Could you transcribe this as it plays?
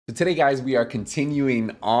So today, guys, we are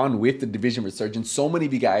continuing on with the Division Resurgence. So many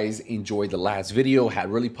of you guys enjoyed the last video,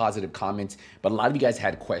 had really positive comments, but a lot of you guys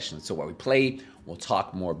had questions. So while we play, we'll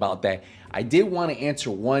talk more about that. I did want to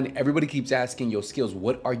answer one. Everybody keeps asking, yo, Skills,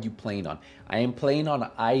 what are you playing on? I am playing on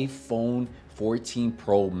an iPhone 14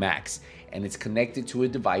 Pro Max, and it's connected to a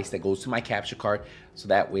device that goes to my capture card, so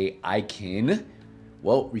that way I can,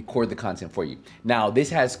 well, record the content for you. Now, this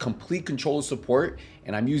has complete controller support,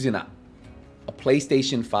 and I'm using a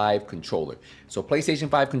PlayStation 5 controller. So PlayStation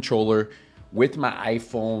 5 controller with my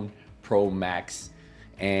iPhone Pro Max,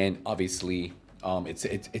 and obviously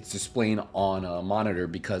it's displaying on a monitor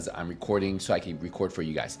because I'm recording, so I can record for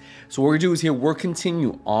you guys. So what we're gonna do is here, we'll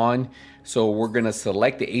continue on. So we're gonna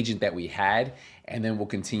select the agent that we had, and then we'll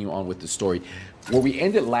continue on with the story. Where we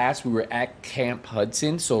ended last, we were at Camp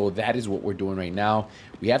Hudson, so that is what we're doing right now.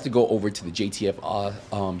 We have to go over to the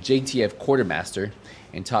JTF quartermaster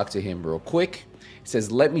and talk to him real quick. It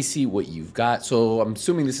says, let me see what you've got. So I'm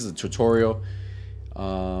assuming this is a tutorial.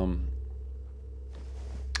 Oh,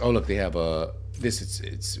 look, they have a,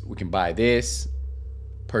 we can buy this.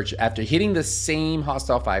 Purchase after hitting the same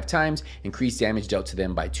hostile 5 times, increase damage dealt to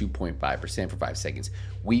them by 2.5% for 5 seconds.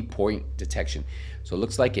 Weak point detection. So it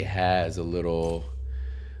looks like it has a little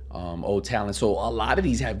old talent. So a lot of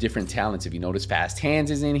these have different talents. If you notice, fast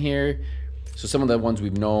hands is in here. So some of the ones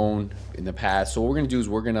we've known in the past. So what we're gonna do is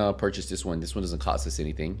we're gonna purchase this one. This one doesn't cost us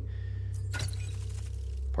anything.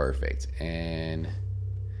 Perfect. And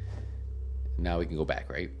now we can go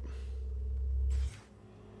back, right?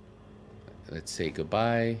 Let's say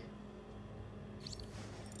goodbye. It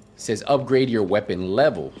says upgrade your weapon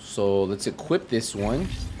level. So let's equip this one.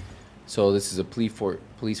 So this is a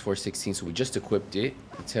Police Force 16. So we just equipped it.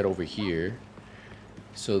 Let's head over here.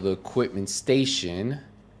 So the equipment station.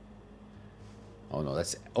 Oh no,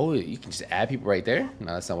 oh, you can just add people right there. No,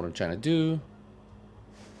 that's not what I'm trying to do.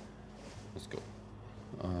 Let's go.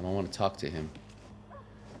 I want to talk to him.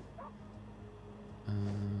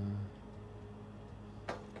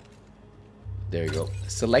 There you go.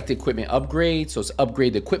 Select equipment upgrade. So it's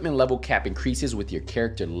upgrade. The equipment level cap increases with your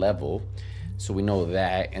character level. So we know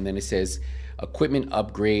that. And then it says equipment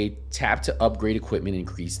upgrade. Tap to upgrade equipment,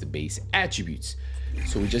 increase the base attributes.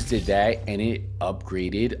 So we just did that, and it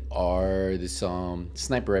upgraded this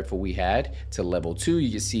sniper rifle we had to level 2.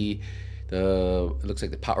 You can see it looks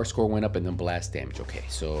like the power score went up and then blast damage. Okay,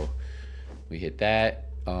 so we hit that.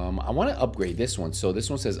 I want to upgrade this one. So this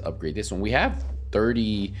one says upgrade this one. We have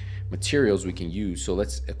 30 materials we can use. So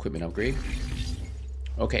let's equipment upgrade.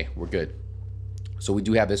 Okay, we're good. So we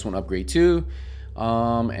do have this one upgrade too.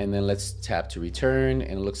 And then let's tap to return,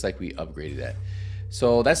 and it looks like we upgraded that.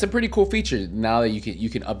 So that's a pretty cool feature now that you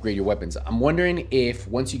can upgrade your weapons. I'm wondering if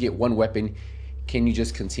once you get one weapon, can you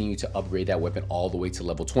just continue to upgrade that weapon all the way to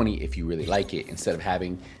level 20 if you really like it, instead of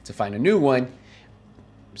having to find a new one.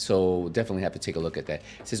 So definitely have to take a look at that.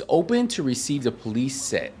 It says open to receive the police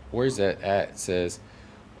set. Where's that at? It says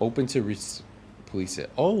open to police set.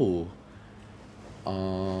 Oh,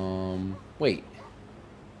 wait,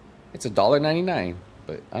 it's $1.99,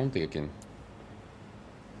 but I don't think I can.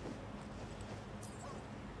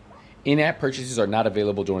 In-app purchases are not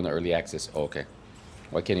available during the early access. Oh, okay.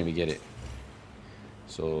 Well, I can't even get it.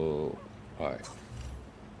 So, all right.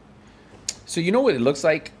 So you know what it looks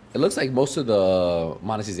like? It looks like most of the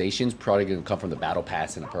monetizations probably going to come from the battle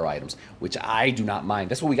pass and the pro items, which I do not mind.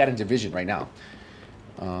 That's what we got in Division right now.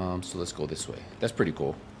 So let's go this way. That's pretty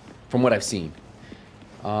cool from what I've seen.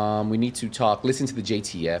 We need to listen to the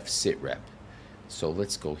JTF sit rep. So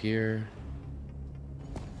let's go here.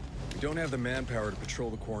 We don't have the manpower to patrol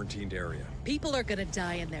the quarantined area. People are gonna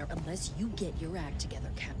die in there unless you get your act together,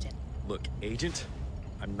 Captain. Look, Agent,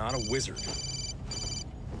 I'm not a wizard.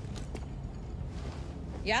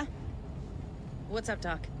 Yeah? What's up,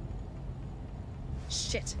 Doc?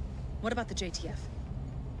 Shit. What about the JTF?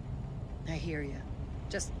 I hear you.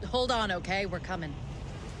 Just hold on, okay? We're coming.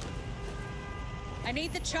 I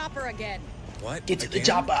need the chopper again. What? Get to the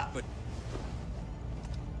chopper. But...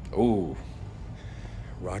 Ooh.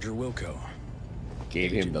 Roger Wilco.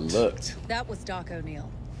 Gave him the look. That was Doc O'Neill.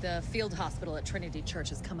 The field hospital at Trinity Church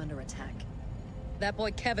has come under attack. That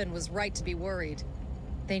boy Kevin was right to be worried.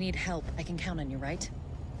 They need help. I can count on you, right?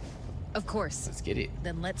 Of course. Let's get it.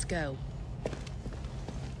 Then let's go.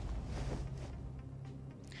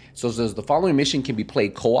 So it says the following mission can be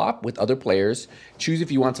played co-op with other players. Choose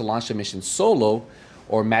if you want to launch the mission solo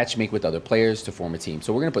or matchmake with other players to form a team.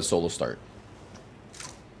 So we're going to put solo start.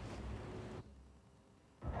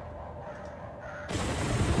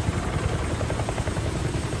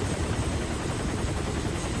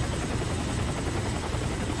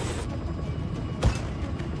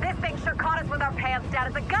 This thing sure caught us with our pants down.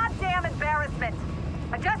 It's a gun. goddamn embarrassment.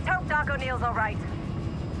 I just hope Doc O'Neill's all right.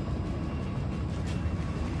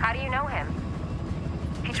 How do you know him?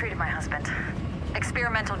 He treated my husband.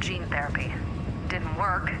 Experimental gene therapy. Didn't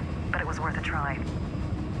work, but it was worth a try.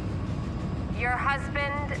 Your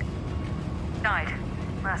husband died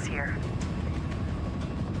last year.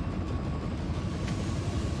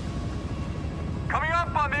 Coming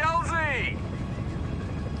up on the LZ!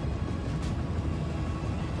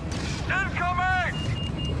 Incoming!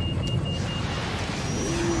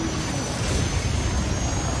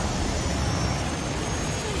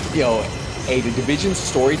 Yo, hey, the Division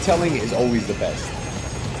storytelling is always the best.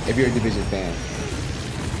 If you're a Division fan.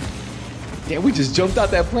 Damn, we just jumped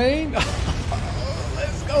out that plane?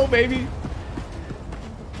 Let's go, baby.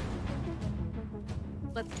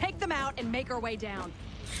 Let's take them out and make our way down.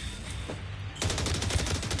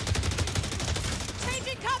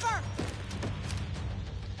 Changing cover!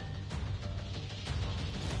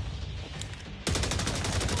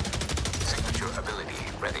 Signature ability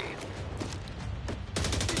ready.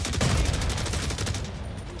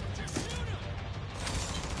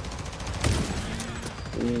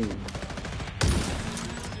 Ooh.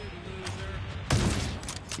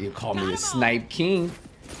 You call me the Snipe King.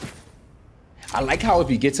 I like how if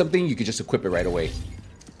you get something, you could just equip it right away.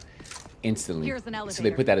 Instantly. Here's an elevator. So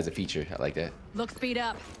they put that as a feature. I like that. Look, speed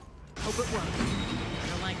up. Hope it works. I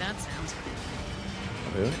don't like that sound.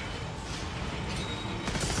 Really?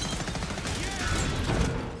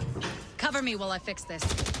 Cover me while I fix this.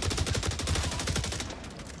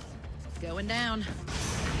 Going down.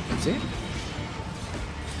 That's it?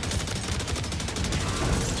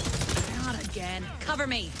 Not again. Cover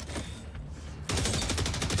me.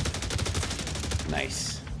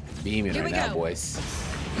 Nice. Beaming Here right we now, go. boys.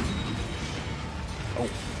 Oh,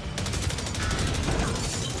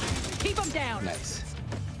 Keep them down. nice.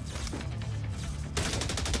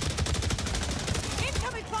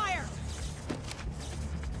 Incoming fire.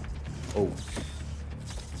 Oh.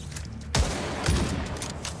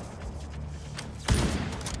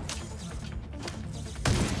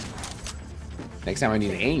 Next time I need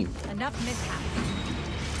to aim. Enough mishap.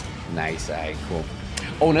 Nice, alright, cool.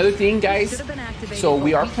 Oh, another thing, guys. So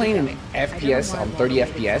we are playing in FPS on 30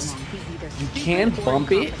 FPS. You can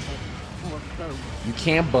bump it. You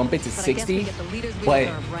can bump it to 60, but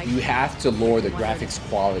you have to lower the graphics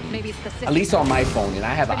quality. At least on my phone, and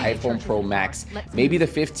I have an iPhone Pro Max. Maybe the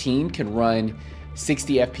 15 can run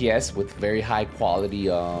 60 FPS with very high quality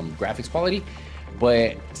graphics quality.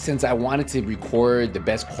 But since I wanted to record the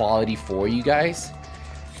best quality for you guys,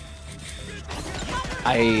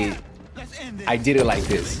 I did it like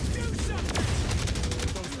this.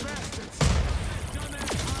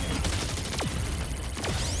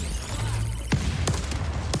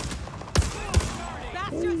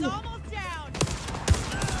 Bastards almost down.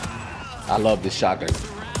 I love this shotgun.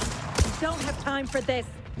 Don't have time for this.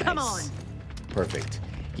 Come on. Nice. Perfect.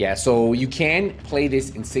 Yeah, so you can play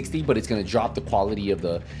this in 60, but it's gonna drop the quality of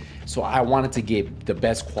the. So I wanted to get the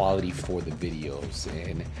best quality for the videos,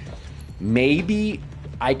 and maybe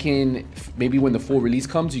I can. Maybe when the full release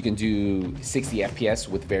comes, you can do 60 FPS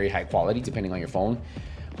with very high quality, depending on your phone.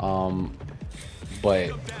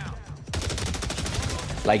 But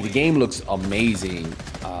like the game looks amazing.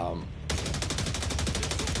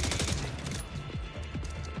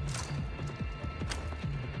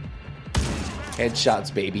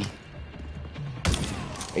 Headshots, baby.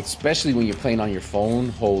 Especially when you're playing on your phone.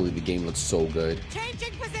 Holy, the game looks so good.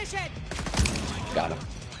 Changing position. Got him.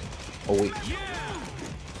 Oh, wait.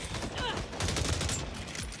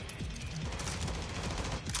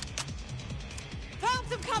 Found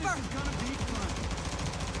some cover.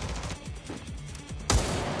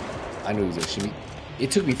 I knew he was gonna shoot me. It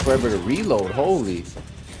took me forever to reload. Holy.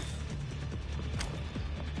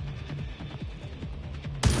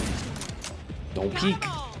 Don't peek.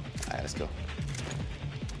 All right, let's go.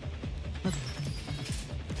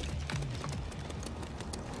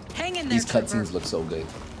 Hang in there. These Trooper. cutscenes look so good.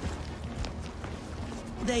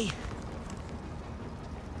 They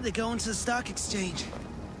go into the stock exchange.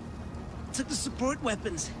 Took the support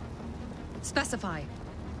weapons. Specify.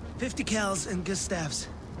 50 cals and Gustavs.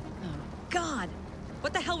 Oh, God.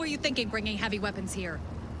 What the hell were you thinking bringing heavy weapons here?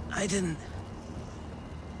 I didn't.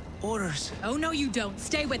 Orders. Oh, no, you don't.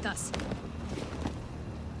 Stay with us.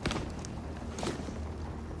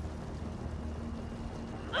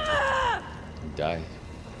 Die.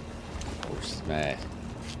 Oh, she's mad.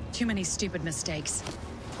 Too many stupid mistakes.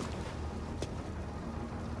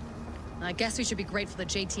 I guess we should be grateful the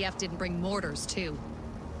JTF didn't bring mortars, too.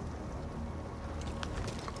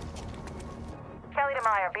 Kelly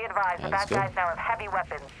DeMeyer, be advised that Let's that go. guy's now have heavy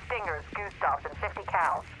weapons, stingers, Gustavs, and 50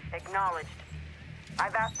 cals. Acknowledged.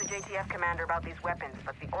 I've asked the JTF commander about these weapons,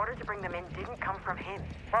 but the order to bring them in didn't come from him.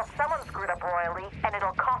 Well, someone screwed up royally, and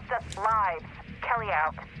it'll cost us lives. Kelly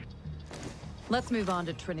out. Let's move on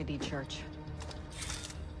to Trinity Church.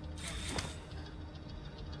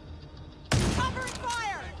 Covering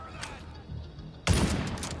fire!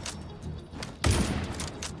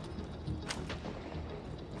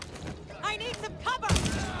 I need some cover!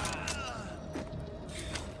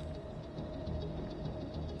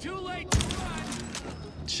 Too late to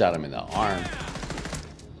run! Shot him in the arm.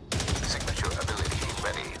 Signature ability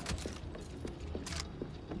ready.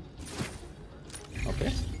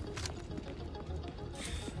 Okay.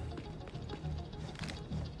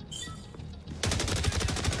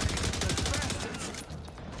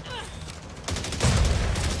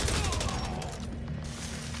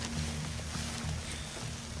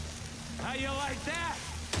 How you like that?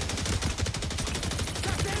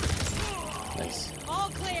 Nice. All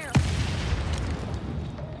clear!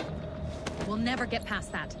 We'll never get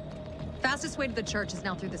past that. Fastest way to the church is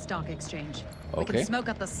now through the stock exchange. We Okay. can smoke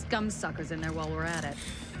out the scum suckers in there while we're at it.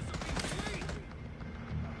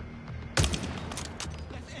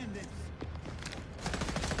 Let's end this.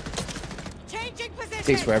 Changing position! It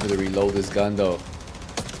takes forever to reload this gun though.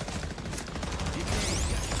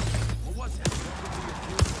 What was that?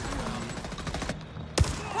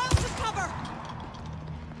 Close to cover!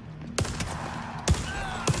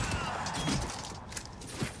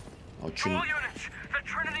 Oh, All Trinity. units, the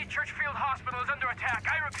Trinity Church Field Hospital is under attack.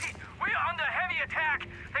 I repeat, we are under heavy attack.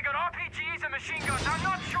 They got RPGs and machine guns. I'm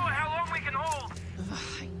not sure how long we can hold. Ugh,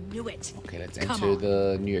 I knew it. Okay, let's Come enter on.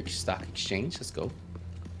 the New York Stock Exchange. Let's go.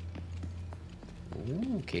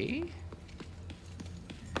 Ooh, okay.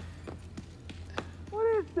 What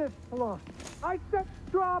is this fluff? I said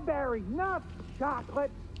strawberry, not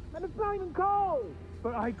chocolate. And it's not even cold.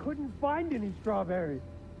 But I couldn't find any strawberries.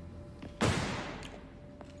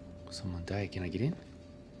 Someone died. Can I get in?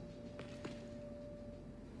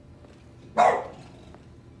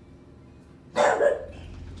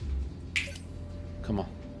 Come on.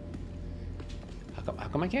 How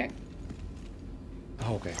come I can't?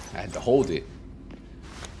 Oh, okay. I had to hold it.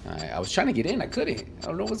 Alright, I was trying to get in. I couldn't. I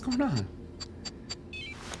don't know what's going on.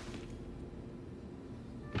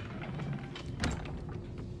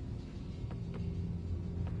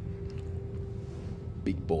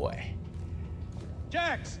 Big boy.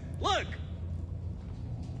 Jax, look!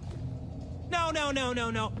 No,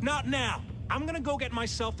 not now. I'm gonna go get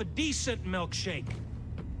myself a decent milkshake.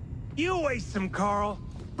 You waste some, Carl.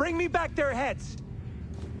 Bring me back their heads.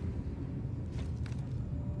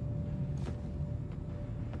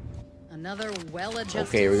 Another well-adjusted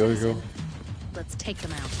Okay, here we go, citizen. Let's take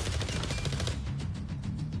them out.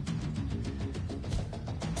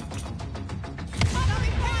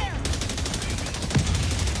 Covering fire!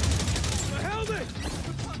 The hell this?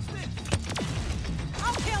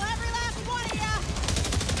 I'll kill every last one of ya!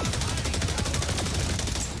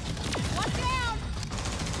 One down!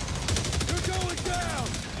 You're going down!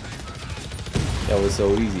 That was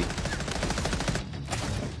so easy.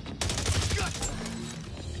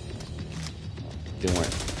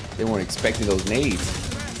 They weren't expecting those nades.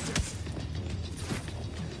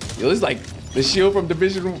 It was like the shield from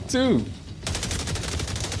Division 2.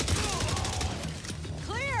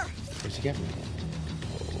 Clear! Where'd she get me?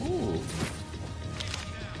 Ooh.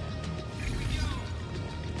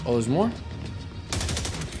 Oh, there's more?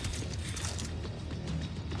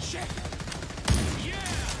 Shit! Yeah!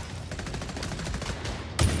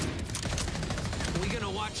 We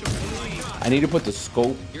gonna watch him bleed. I need to put the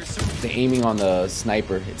scope, the aiming on the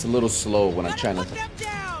sniper. It's a little slow when I'm trying to. Put them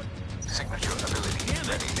down! Signature ability Damn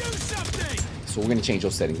ready. it, do something! So we're gonna change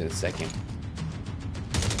those settings in a second.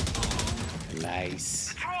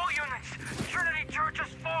 Nice. To all units, Trinity Church has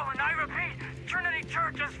fallen. I repeat, Trinity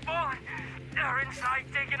Church has fallen. They're inside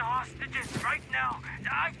taking hostages right now.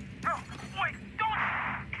 Wait, don't.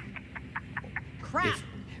 Crap!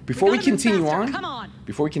 Before we gotta move continue faster. on, Come on!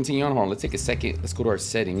 before we continue on, hold on, let's take a second. Let's go to our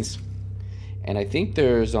settings. And I think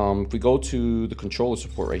there's if we go to the controller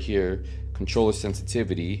support right here, controller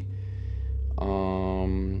sensitivity.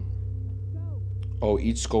 Oh,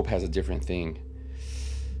 each scope has a different thing.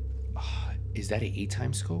 Is that an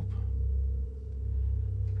 8x scope?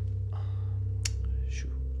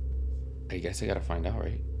 Shoot. I guess I gotta find out,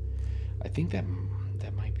 right? I think that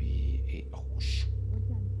might be a. Oh shoot.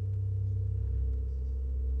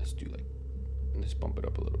 Let's bump it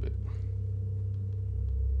up a little bit.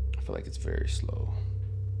 I feel like it's very slow.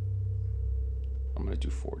 I'm gonna do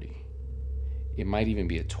 40. It might even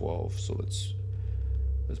be a 12, so let's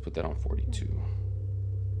put that on 42.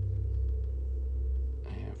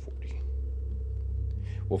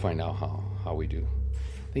 We'll find out how we do.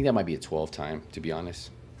 I think that might be a 12 time, to be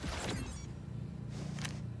honest.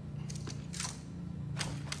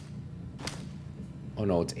 Oh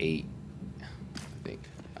no, it's 8. I think.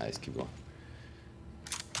 Let's keep going.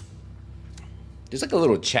 There's like a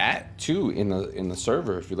little chat too in the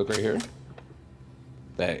server. If you look right here,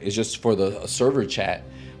 that is just for the server chat,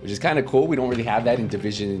 which is kind of cool. We don't really have that in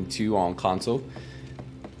Division 2 on console.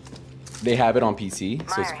 They have it on PC,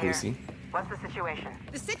 so it's cool to see. What's the situation?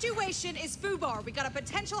 The situation is FUBAR. We got a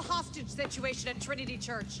potential hostage situation at Trinity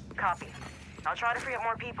Church. Copy. I'll try to free up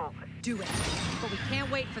more people. Do it. But we can't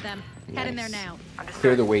wait for them. Head in there now.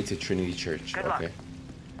 Clear the way to Trinity Church. Good luck. Okay.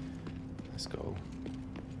 Let's go.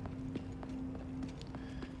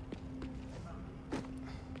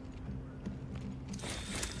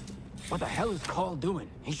 What the hell is Carl doing?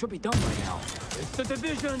 He should be done by now. It's the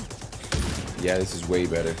division. Yeah, this is way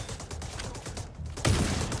better.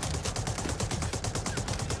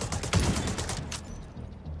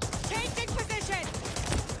 Changing position.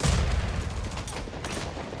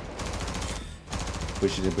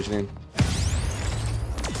 Push it in, push it in.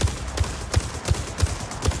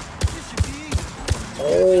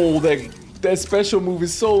 Oh, that special move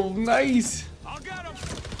is so nice. I'll get him.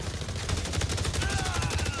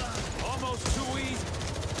 Almost too easy.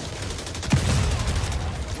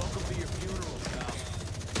 Welcome to your funeral, pal.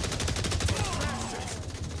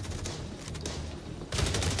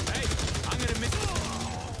 Hey, I'm gonna miss.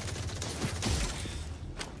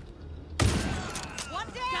 One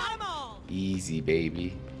down. Got 'em all. Easy,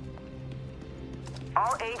 baby.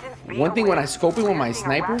 All agents be One thing when I aware, scope it with my we're seeing a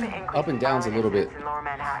sniper, rapid increase up and in down's a violent little bit. incidents in Lower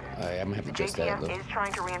Manhattan. I'm gonna have to The adjust that a JTF little. is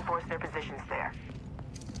trying to reinforce their positions there.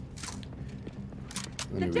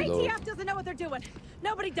 Let The me reload. JTF doesn't know what they're doing.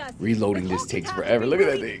 Nobody does. Reloading This this whole takes catastrophe forever. Look at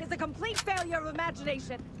that really thing. is a complete failure of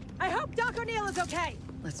imagination. I hope Doc O'Neill is okay.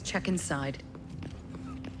 Let's check inside.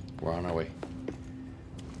 We're on our way.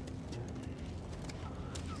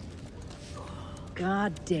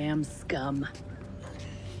 Goddamn scum.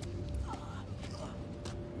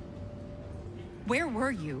 Where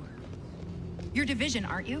were you? Your division,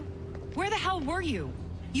 aren't you? Where the hell were you?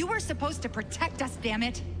 You were supposed to protect us, damn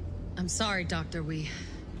it! I'm sorry, Doctor.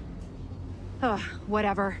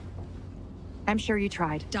 Whatever. I'm sure you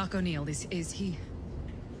tried. Doc O'Neill, is he...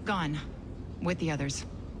 Gone. With the others.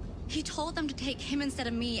 He told them to take him instead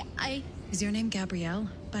of me. Is your name Gabrielle,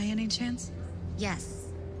 by any chance? Yes.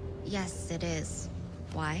 Yes, it is.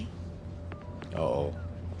 Why? Uh-oh.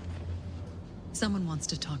 Someone wants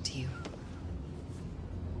to talk to you.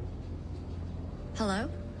 Hello?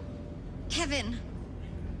 Kevin!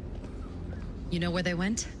 You know where they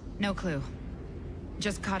went? No clue.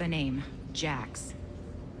 Just caught a name. Jax.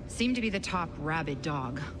 Seemed to be the top rabid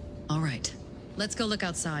dog. All right. Let's go look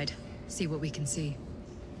outside. See what we can see.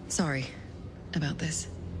 Sorry about this.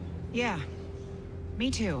 Yeah.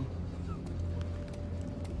 Me too.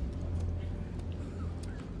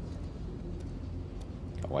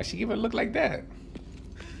 Why'd she give it a look like that?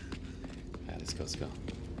 Alright, let's go, let's go.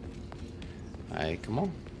 Alright, come on.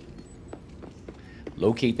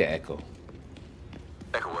 Locate the Echo.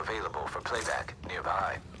 Echo available for playback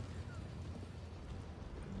nearby.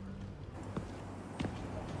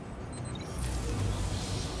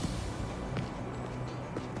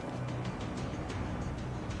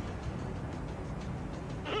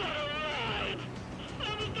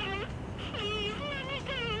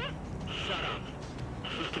 Shut up.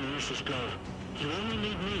 System uses go. You only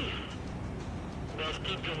need me. Best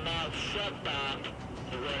keep your mouth shut, Doc.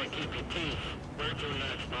 You wanna keep your teeth. Where to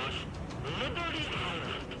next, boss? Liberty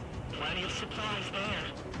Island. Plenty of supplies there.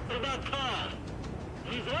 What about Carl?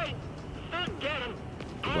 He's late. Forget him.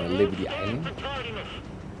 We're going to Liberty Island? For tardiness.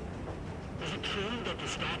 Is it true that the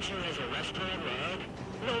statue has a restaurant red?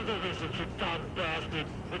 No, there isn't, you dumb bastard.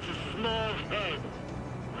 It's a small head.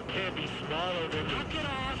 It can't be smaller than... Knock it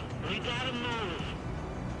off. We gotta move.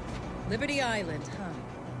 Liberty Island, huh?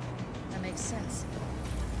 That makes sense.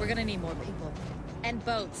 We're gonna need more people. And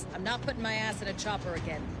boats. I'm not putting my ass in a chopper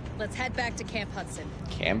again. Let's head back to Camp Hudson.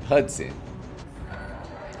 Camp Hudson.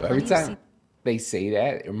 So every time they say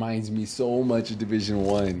that, it reminds me so much of Division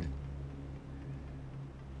 1.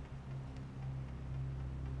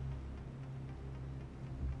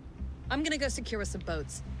 I'm gonna go secure us some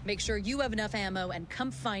boats. Make sure you have enough ammo and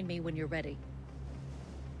come find me when you're ready.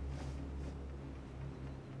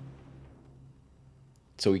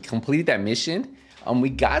 So we completed that mission.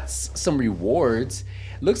 We got some rewards.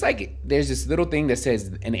 Looks like there's this little thing that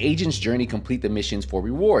says an agent's journey, complete the missions for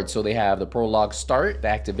rewards. So they have the prologue start, the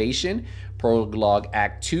activation, prologue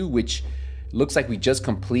act 2, which looks like we just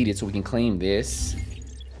completed, so we can claim this.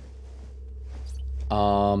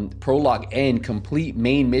 Prologue end, complete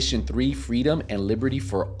main mission 3, freedom and liberty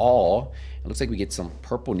for all. It looks like we get some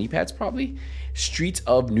purple knee pads probably. Streets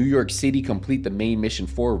of New York City, complete the main mission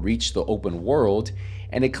 4, reach the open world.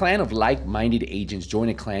 And a clan of like-minded agents, join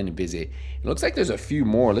a clan and visit. It looks like there's a few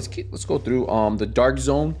more. Let's go through the Dark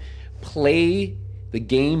Zone. Play the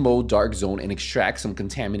game mode Dark Zone and extract some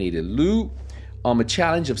contaminated loot. A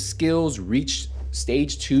challenge of skills, reach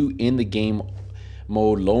stage 2 in the game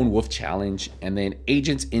mode Lone Wolf challenge, and then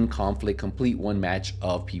agents in conflict, complete 1 match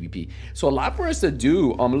of PvP. So a lot for us to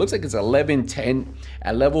do. It looks like it's 11-10.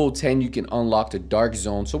 At level 10 you can unlock the Dark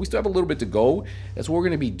Zone, so we still have a little bit to go. That's what we're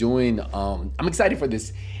going to be doing. I'm excited for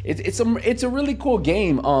this. It's a really cool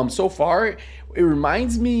game. So far it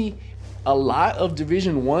reminds me a lot of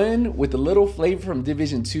Division 1 with a little flavor from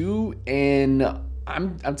Division 2, and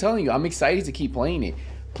I'm telling you, I'm excited to keep playing it.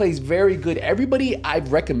 Plays very good. Everybody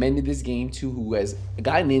I've recommended this game to who has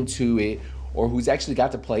gotten into it or who's actually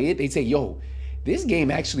got to play it, they say, yo, this game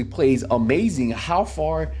actually plays amazing. How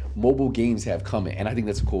far mobile games have come, and I think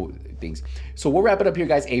that's cool things. So we'll wrap it up here,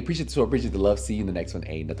 guys. Appreciate the support, appreciate the love. See you in the next one.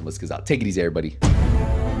 Nothing but skills out. Take it easy, everybody.